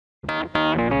Yes,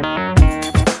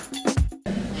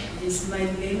 my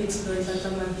name is Nonhlanhla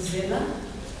Mabizela.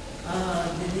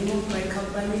 The name of my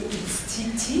company is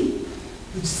TT,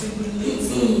 which simply means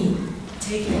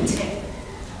take a 10.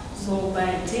 So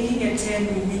by taking a 10,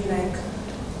 we mean like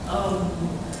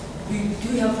we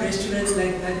do have restaurants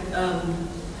like that,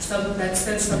 that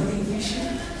sell something fishy,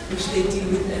 which they deal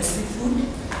with as seafood.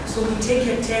 So we take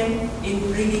a 10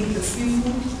 in bringing the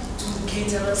seafood to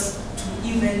caterers, to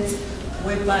events,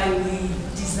 whereby we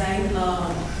design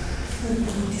food,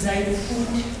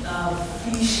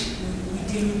 fish, we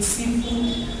deal with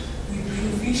seafood, we bring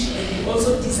fish, and we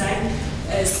also design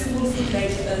simple food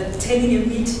like turning a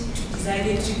meat to design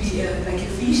it to be like a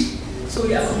fish. So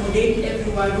we accommodate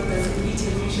everyone who doesn't eat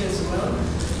a fish as well.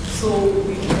 So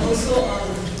we also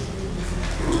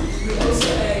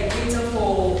cater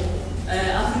for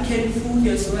African food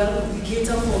as well. We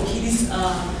cater for kiddies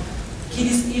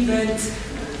events.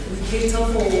 We cater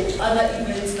for other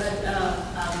events that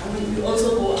we also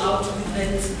go out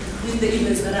with the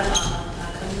events that are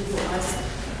coming for us.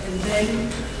 And then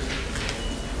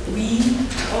we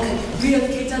have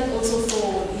catered also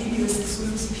for Lydia's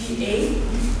PA,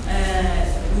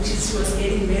 which is she was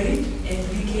getting married, and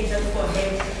we catered for her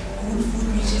good food,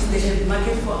 which is the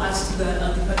market for us to the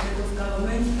Department of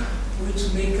Government, which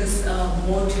make us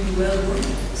more to be well known.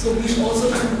 So we should also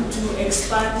to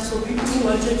expand. So people who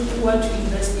want to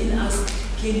invest in us,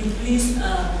 can you please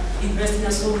invest in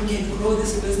us so we can grow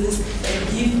this business and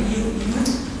give you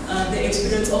the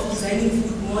experience of designing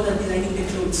food more than designing the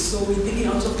clothes. So we're thinking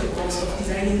out of the box of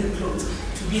designing the clothes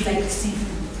to be like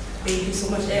seafood. Thank you so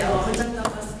much. Our contact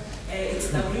numbers, it's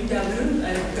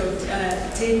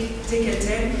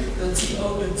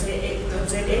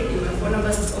www.takeaten.co.za. Your phone number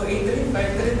is 083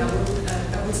 53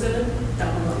 77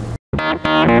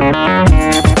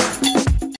 11.